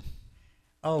 1963, Bob?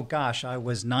 Oh, gosh, I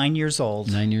was 9 years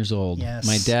old. 9 years old. Yes.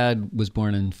 My dad was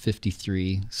born in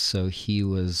 53, so he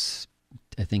was,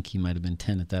 I think he might have been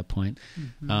 10 at that point.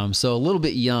 Mm-hmm. So a little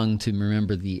bit young to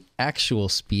remember the actual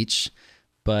speech,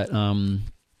 but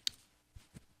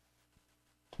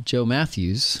Joe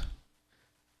Matthews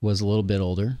was a little bit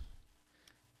older.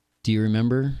 Do you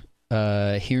remember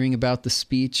hearing about the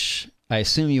speech? I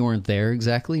assume you weren't there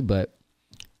exactly, but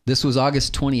this was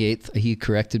August 28th. He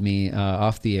corrected me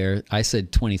off the air. I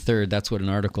said 23rd. That's what an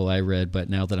article I read, but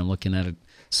now that I'm looking at it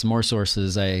some more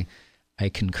sources, I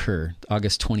concur.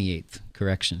 August 28th,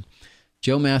 correction.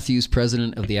 Joe Matthews,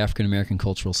 president of the African American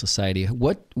Cultural Society.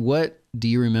 What do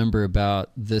you remember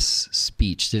about this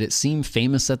speech? Did it seem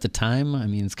famous at the time? I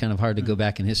mean, it's kind of hard to go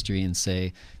back in history and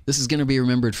say, this is going to be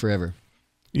remembered forever.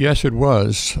 Yes, it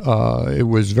was. It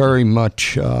was very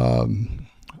much an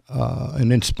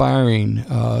inspiring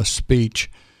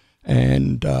speech,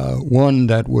 and one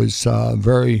that was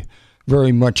very,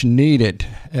 very much needed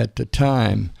at the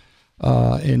time.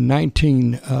 In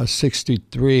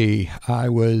 1963, I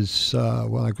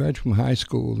graduated from high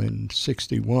school in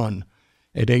 61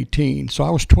 at 18. So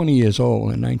I was 20 years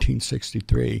old in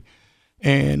 1963.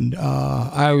 And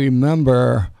I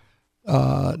remember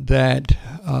that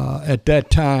at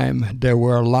that time there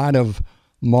were a lot of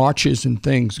marches and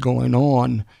things going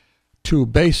on to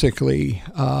basically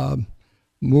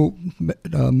move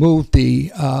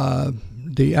the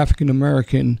African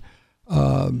American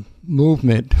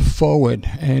movement forward,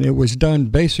 and it was done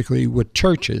basically with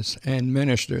churches and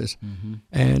ministers.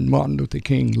 And Martin Luther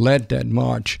King led that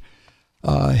march.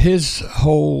 His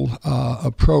whole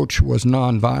approach was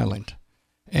nonviolent,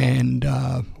 and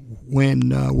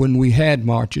when we had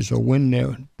marches, or when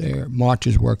their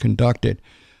marches were conducted,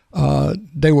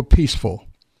 they were peaceful,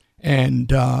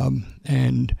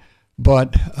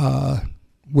 but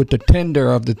with the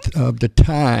tender of the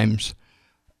times,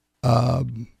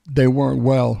 they weren't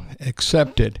well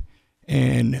accepted,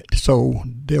 and so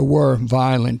there were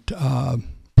violent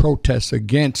protests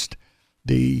against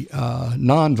the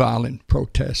nonviolent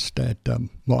protests that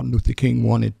Martin Luther King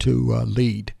wanted to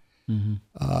lead.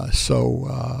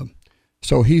 So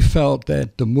he felt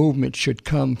that the movement should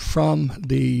come from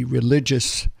the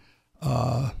religious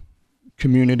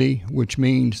community, which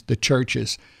means the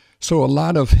churches. So a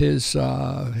lot of his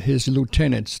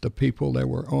lieutenants, the people that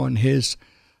were on his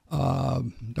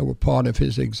that were part of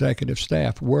his executive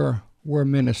staff, were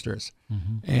ministers,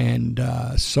 and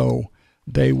so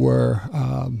they were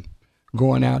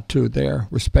going out to their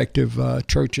respective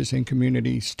churches and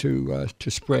communities to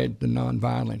spread the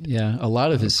nonviolent. Yeah, a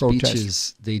lot of his protest.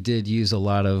 speeches, they did use a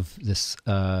lot of this.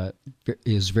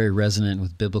 Is very resonant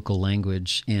with biblical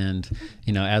language, and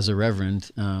as a reverend,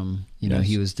 Yes.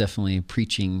 he was definitely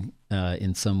preaching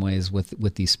in some ways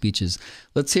with these speeches.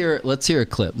 Let's hear a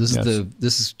clip. This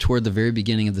is toward the very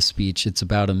beginning of the speech. It's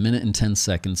about 1 minute and 10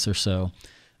 seconds or so.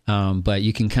 But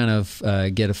you can kind of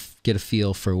get a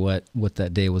feel for what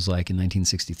that day was like in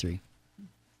 1963.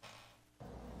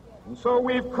 And so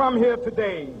we've come here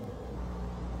today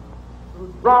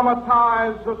to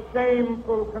dramatize a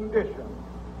shameful condition.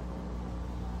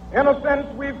 In a sense,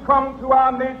 we've come to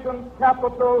our nation's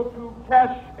capital to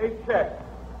cash a check.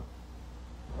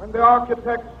 When the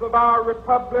architects of our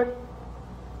republic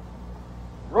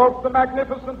wrote the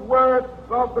magnificent words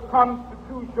of the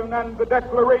Constitution and the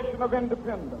Declaration of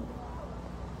Independence,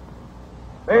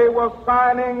 they were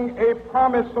signing a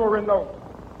promissory note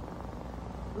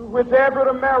to which every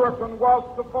American was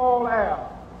to fall heir.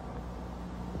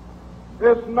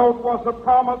 This note was a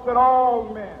promise that all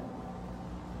men,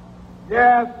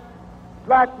 yes,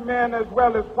 black men as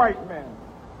well as white men,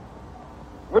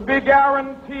 would be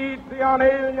guaranteed the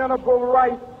unalienable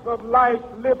rights of life,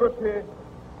 liberty,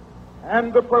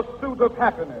 and the pursuit of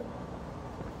happiness.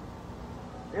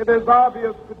 It is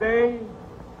obvious today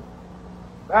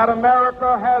that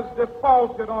America has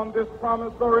defaulted on this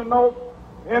promissory note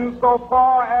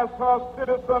insofar as her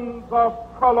citizens of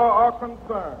color are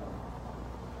concerned.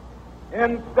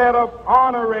 Instead of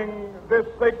honoring this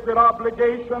sacred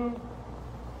obligation,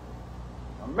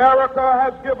 America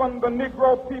has given the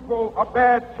Negro people a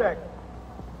bad check,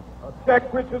 a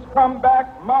check which has come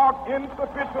back marked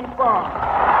insufficient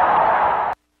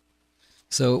funds.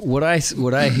 So what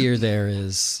I hear there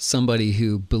is somebody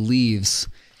who believes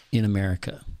in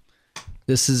America.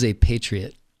 This is a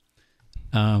patriot.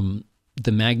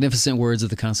 The magnificent words of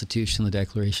the Constitution, the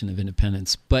Declaration of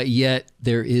Independence, but yet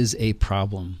there is a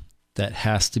problem that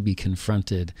has to be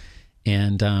confronted.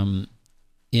 And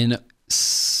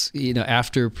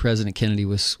after President Kennedy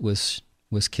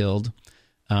was killed,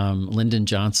 Lyndon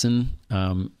Johnson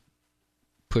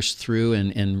pushed through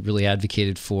and really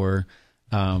advocated for,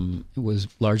 was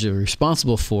largely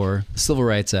responsible for the Civil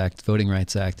Rights Act, Voting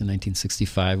Rights Act in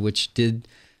 1965, which did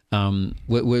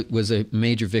was a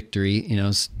major victory.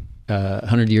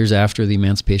 100 years after the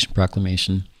Emancipation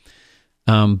Proclamation.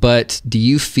 But do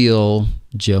you feel,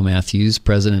 Joe Matthews,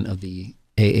 president of the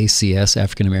AACS,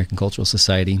 African American Cultural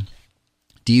Society,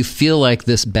 do you feel like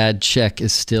this bad check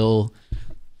is still,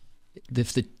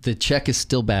 if the check is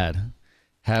still bad,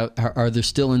 are there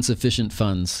still insufficient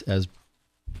funds, as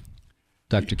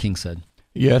Dr. King said?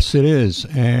 Yes, it is,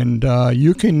 and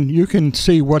you can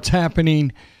see what's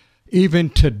happening even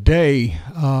today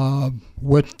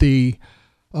with the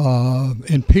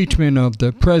impeachment of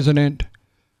the president,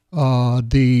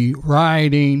 the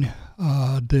rioting,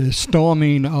 the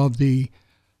storming of the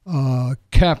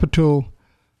Capitol,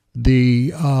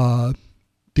 the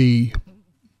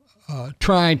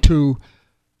trying to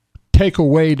take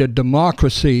away the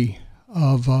democracy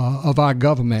of our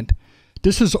government.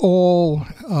 This is all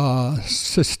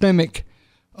systemic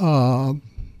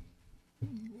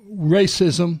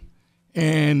racism,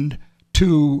 and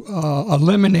to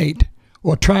eliminate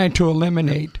or trying to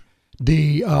eliminate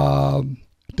the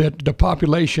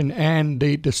population and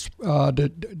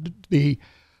the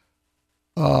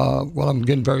well, I'm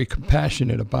getting very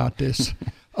compassionate about this.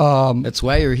 That's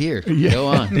why you're here. Yeah, go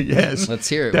on. Yes, let's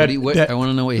hear it. I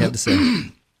want to know what you have to say.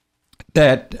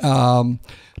 That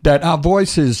our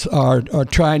voices are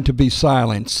trying to be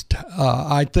silenced.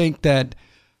 I think that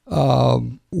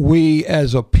we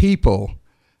as a people,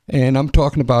 and I'm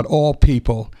talking about all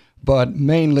people, but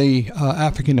mainly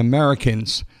African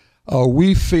Americans,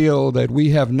 we feel that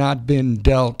we have not been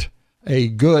dealt a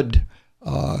good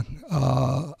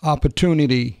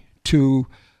opportunity to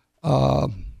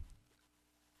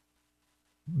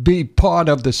be part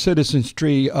of the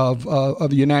citizenry of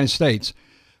the United States.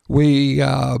 We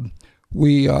are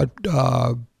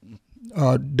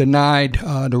denied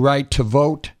the right to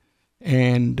vote,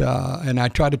 and I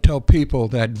try to tell people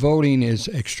that voting is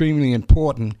extremely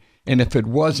important. And if it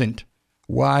wasn't,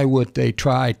 why would they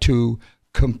try to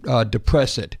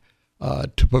depress it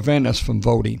to prevent us from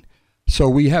voting? So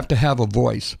we have to have a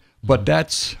voice. But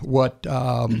that's what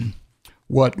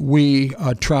we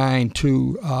are trying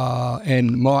to,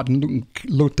 and Martin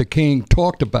Luther King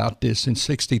talked about this in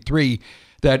 '63,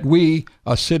 that we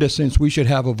are citizens, we should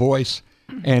have a voice,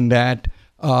 and that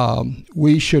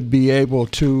we should be able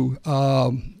to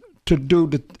do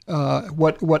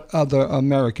what other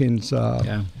Americans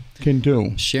can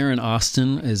do. Sharon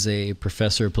Austin is a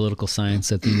professor of political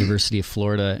science at the University of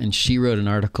Florida, and she wrote an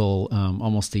article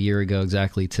almost a year ago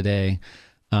exactly today,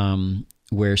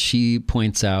 where she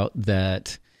points out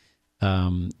that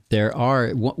there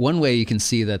are one way you can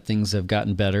see that things have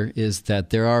gotten better is that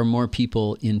there are more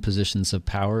people in positions of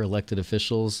power, elected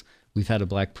officials. We've had a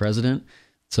black president.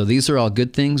 So these are all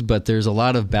good things, but there's a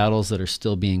lot of battles that are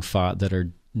still being fought that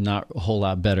are not a whole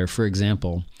lot better. For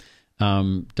example,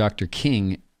 Dr.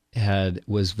 King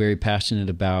was very passionate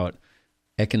about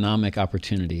economic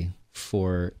opportunity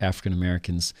for African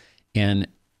Americans. And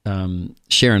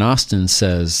Sharon Austin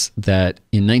says that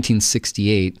in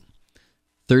 1968,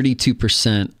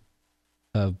 32%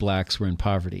 of blacks were in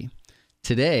poverty.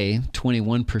 Today,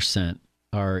 21%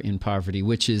 are in poverty,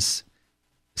 which is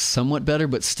somewhat better,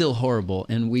 but still horrible.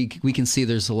 And we can see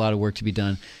there's a lot of work to be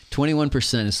done.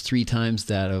 21% is 3 times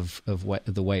that of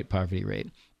the white poverty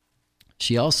rate.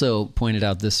 She also pointed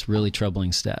out this really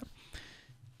troubling stat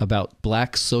about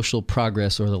black social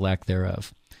progress or the lack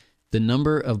thereof. The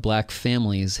number of black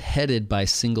families headed by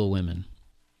single women.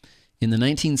 In the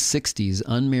 1960s,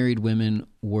 unmarried women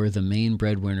were the main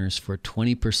breadwinners for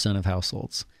 20% of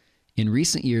households. In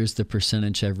recent years, the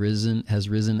percentage has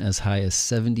risen as high as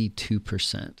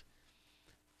 72%.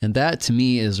 And that, to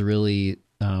me, is really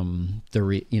a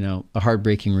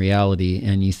heartbreaking reality.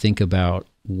 And you think about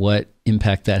what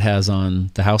impact that has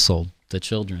on the household, the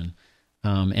children,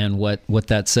 and what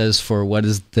that says for what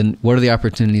are the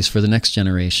opportunities for the next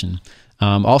generation.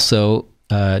 Also,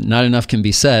 not enough can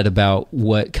be said about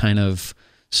what kind of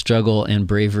struggle and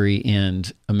bravery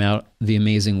and the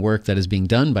amazing work that is being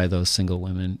done by those single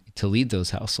women to lead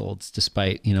those households,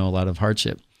 despite a lot of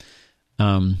hardship.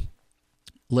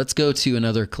 Let's go to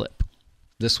another clip.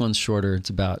 This one's shorter. It's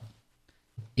about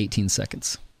 18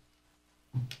 seconds.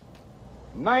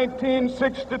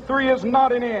 1963 is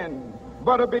not an end,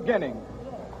 but a beginning.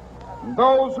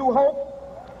 Those who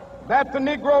hope that the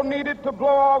Negro needed to blow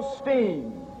off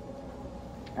steam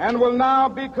and will now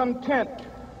be content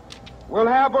will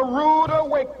have a rude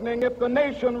awakening if the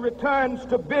nation returns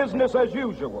to business as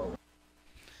usual.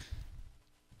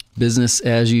 Business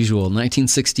as usual.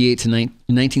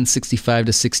 1965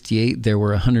 to 68, there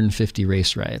were 150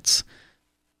 race riots.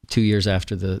 2 years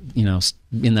after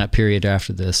in that period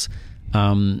after this.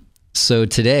 So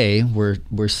today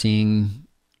we're seeing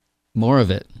more of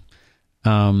it.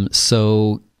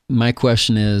 So my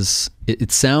question is,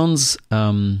 it sounds,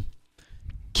 can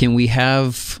we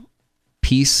have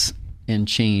peace and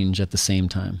change at the same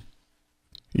time?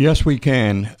 Yes, we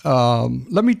can.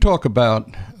 Let me talk about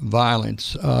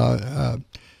violence.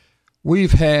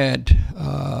 We've had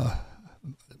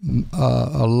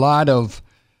a lot of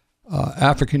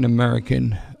African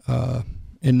American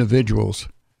individuals,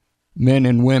 men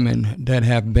and women, that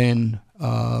have been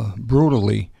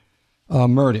brutally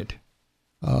murdered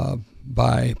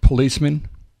by policemen,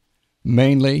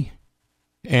 mainly,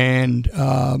 and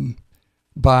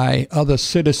by other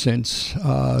citizens,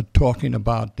 talking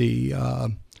about the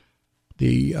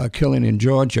killing in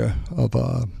Georgia of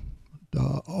the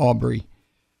Aubrey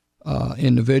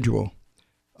individual.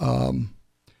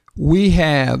 We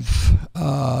have,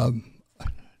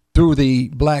 through the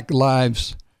Black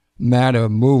Lives Matter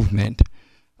movement,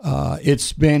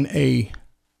 it's been a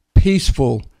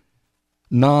peaceful,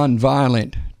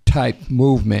 nonviolent type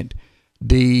movement.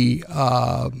 The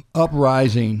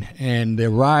uprising and the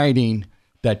rioting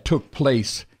that took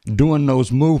place during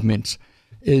those movements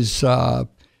is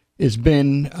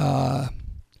been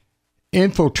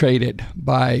infiltrated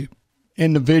by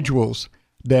individuals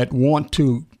that want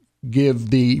to give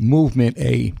the movement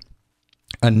a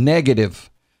negative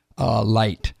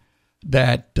light,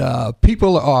 that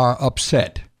people are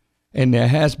upset, and there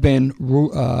has been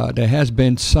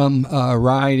some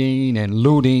rioting and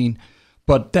looting,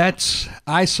 but that's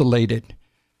isolated.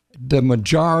 The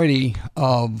majority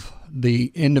of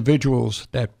the individuals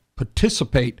that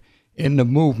participate in the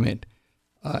movement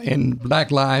in Black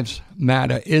Lives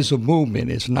Matter is a movement.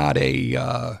 It's not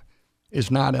a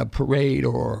parade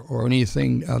or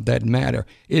anything of that matter.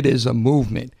 It is a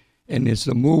movement, and it's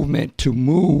a movement to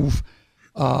move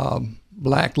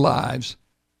Black lives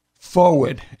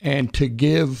forward and to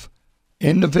give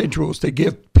individuals, to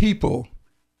give people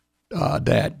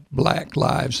that Black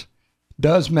lives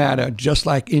does matter, just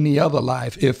like any other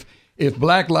life. If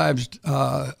Black lives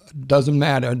doesn't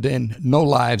matter, then no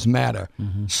lives matter.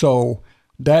 Mm-hmm. So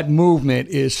that movement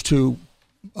is to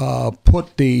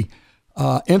put the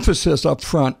emphasis up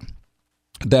front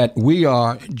that we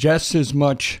are just as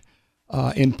much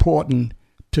important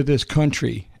to this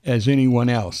country as anyone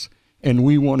else, and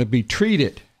we want to be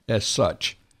treated as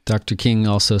such. Dr. King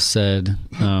also said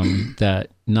that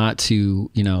not to,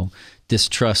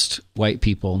 distrust white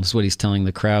people. This is what he's telling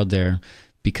the crowd there,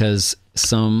 because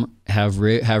some have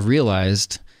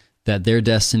realized that their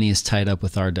destiny is tied up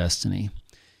with our destiny.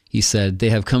 He said they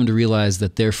have come to realize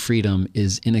that their freedom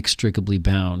is inextricably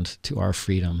bound to our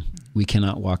freedom. We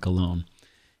cannot walk alone.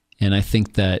 And I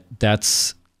think that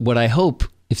that's what I hope,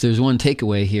 if there's one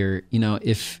takeaway here,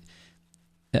 if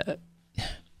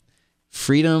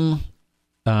freedom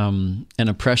and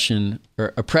oppression,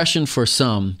 or oppression for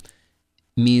some,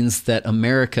 means that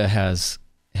America has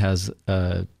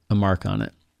a mark on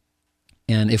it.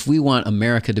 And if we want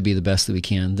America to be the best that we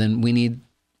can, then we need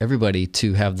everybody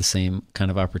to have the same kind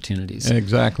of opportunities.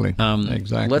 Exactly.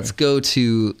 Exactly. Let's go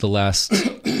to the last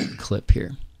clip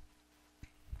here.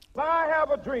 I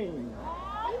have a dream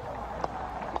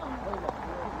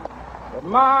that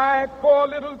my 4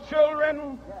 little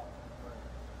children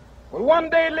will one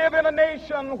day live in a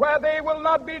nation where they will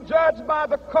not be judged by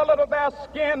the color of their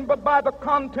skin, but by the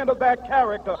content of their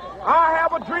character. I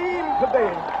have a dream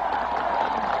today.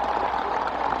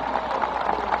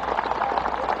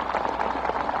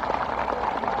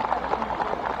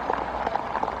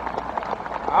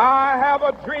 I have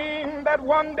a dream that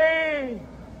one day,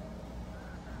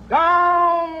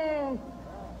 down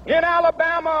in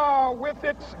Alabama, with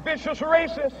its vicious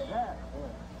racists,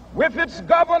 with its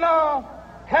governor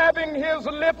having his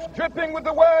lips dripping with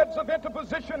the words of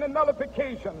interposition and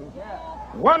nullification,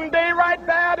 one day right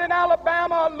there in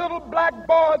Alabama, little black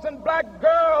boys and black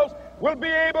girls will be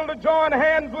able to join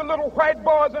hands with little white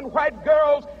boys and white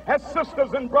girls as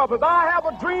sisters and brothers. I have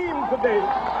a dream today.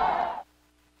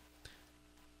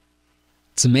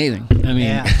 It's amazing. I mean,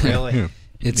 yeah, really.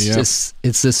 It's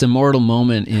this immortal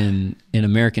moment in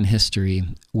American history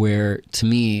where, to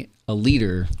me, a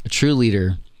leader, a true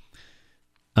leader,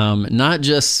 not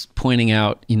just pointing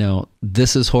out,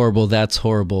 this is horrible, that's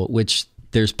horrible, which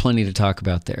there's plenty to talk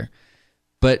about there,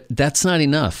 but that's not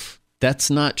enough. That's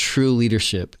not true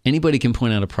leadership. Anybody can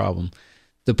point out a problem.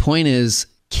 The point is,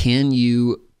 can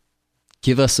you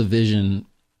give us a vision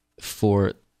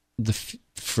to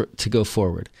go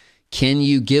forward? Can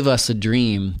you give us a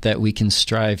dream that we can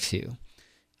strive to?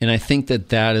 And I think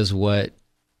that is what,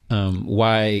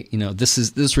 why, this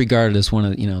is regarded as one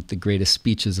of, the greatest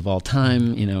speeches of all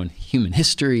time, in human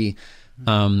history.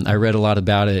 I read a lot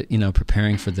about it,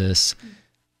 preparing for this.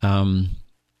 And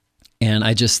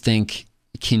I just think,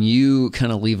 can you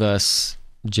kind of leave us,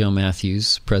 Joe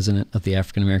Matthews, president of the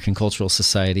African American Cultural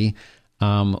Society,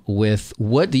 with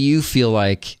what do you feel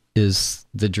like is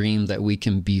the dream that we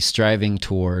can be striving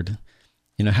toward?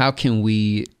 How can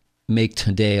we make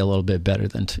today a little bit better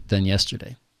than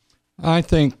yesterday? I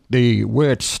think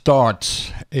where it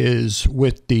starts is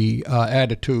with the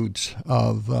attitudes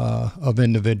of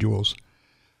individuals.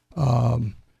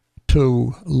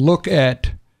 To look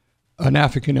at an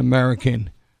African American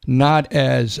not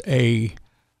as a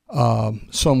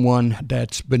someone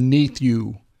that's beneath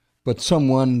you, but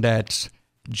someone that's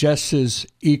just as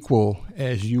equal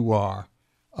as you are.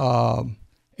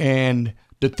 And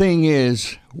the thing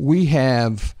is, we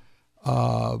have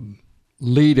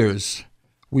leaders,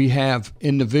 we have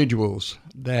individuals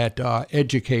that are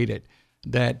educated,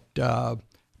 that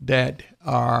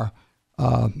are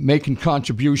making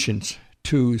contributions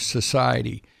to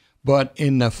society. But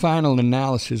in the final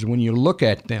analysis, when you look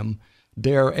at them,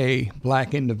 they're a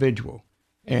black individual.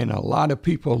 And a lot of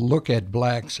people look at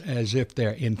blacks as if they're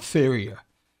inferior.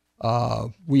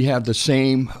 We have the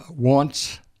same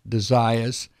wants,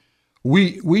 desires.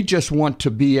 We just want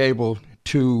to be able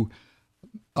to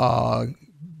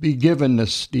be given the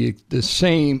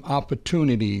same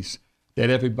opportunities that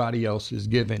everybody else is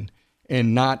given,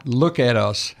 and not look at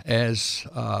us as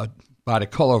by the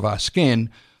color of our skin,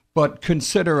 but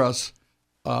consider us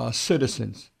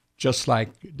citizens, just like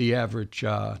the average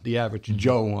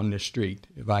Joe on the street,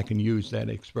 if I can use that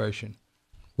expression.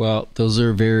 Well, those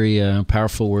are very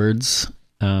powerful words.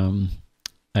 I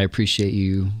appreciate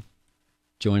you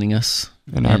joining us,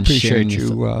 and I appreciate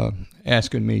you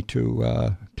asking me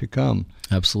to come.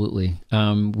 Absolutely.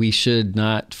 We should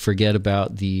not forget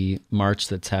about the march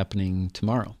that's happening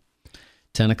tomorrow,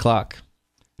 10 o'clock.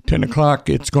 10 o'clock,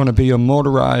 it's going to be a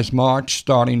motorized march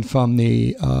starting from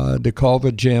the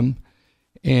Culver Gym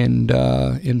in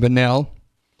Bunnell.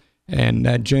 And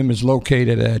that gym is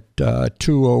located at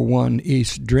 201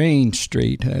 East Drain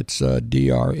Street. That's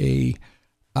Drain,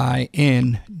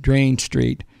 Drain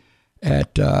Street,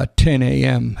 at 10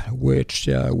 a.m., which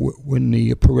when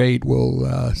the parade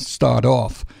will start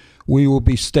off. We will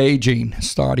be staging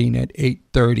starting at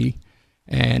 8:30,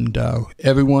 and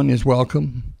everyone is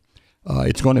welcome.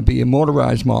 It's going to be a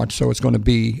motorized march, so it's going to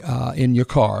be in your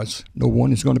cars. No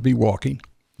one is going to be walking.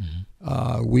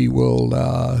 Mm-hmm. We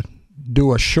will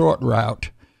do a short route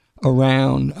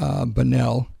around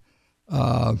Bunnell.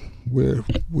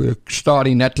 We're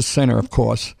starting at the center, of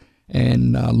course,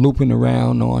 and looping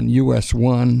around on US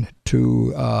 1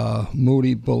 to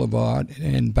Moody Boulevard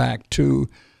and back to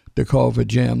the Culver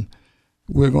Gym.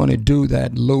 We're going to do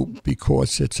that loop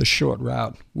because it's a short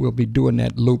route. We'll be doing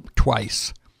that loop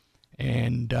twice.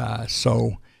 And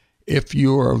so if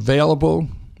you're available,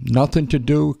 nothing to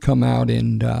do, come out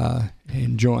and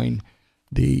join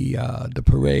the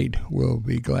parade. We'll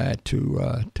be glad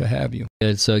to have you.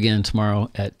 Good. So again,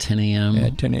 tomorrow at 10 a.m.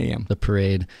 At 10 a.m. The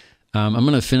parade. I'm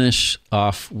going to finish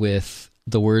off with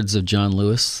the words of John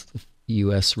Lewis, the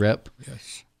U.S. Rep.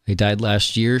 Yes. He died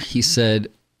last year. He said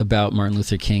about Martin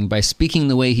Luther King, by speaking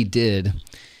the way he did,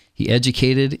 he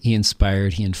educated, he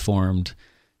inspired, he informed,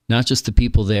 not just the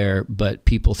people there, but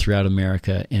people throughout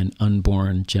America and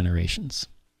unborn generations.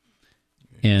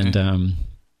 And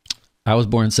I was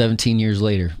born 17 years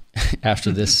later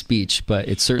after this speech, but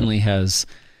it certainly has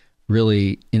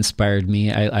really inspired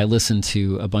me. I listened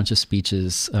to a bunch of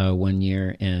speeches one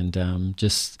year, and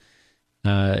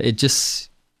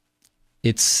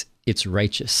it's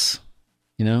righteous,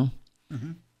 you know?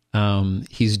 Mm-hmm.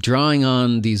 He's drawing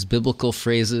on these biblical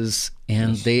phrases,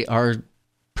 and yes, they are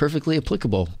perfectly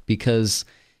applicable because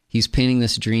he's painting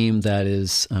this dream that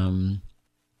is,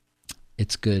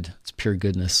 it's good. It's pure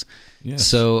goodness. Yes.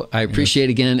 So I appreciate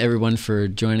again everyone for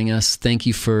joining us. Thank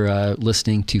you for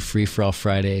listening to Free for All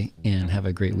Friday, and have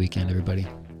a great weekend, everybody.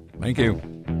 Thank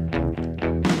you.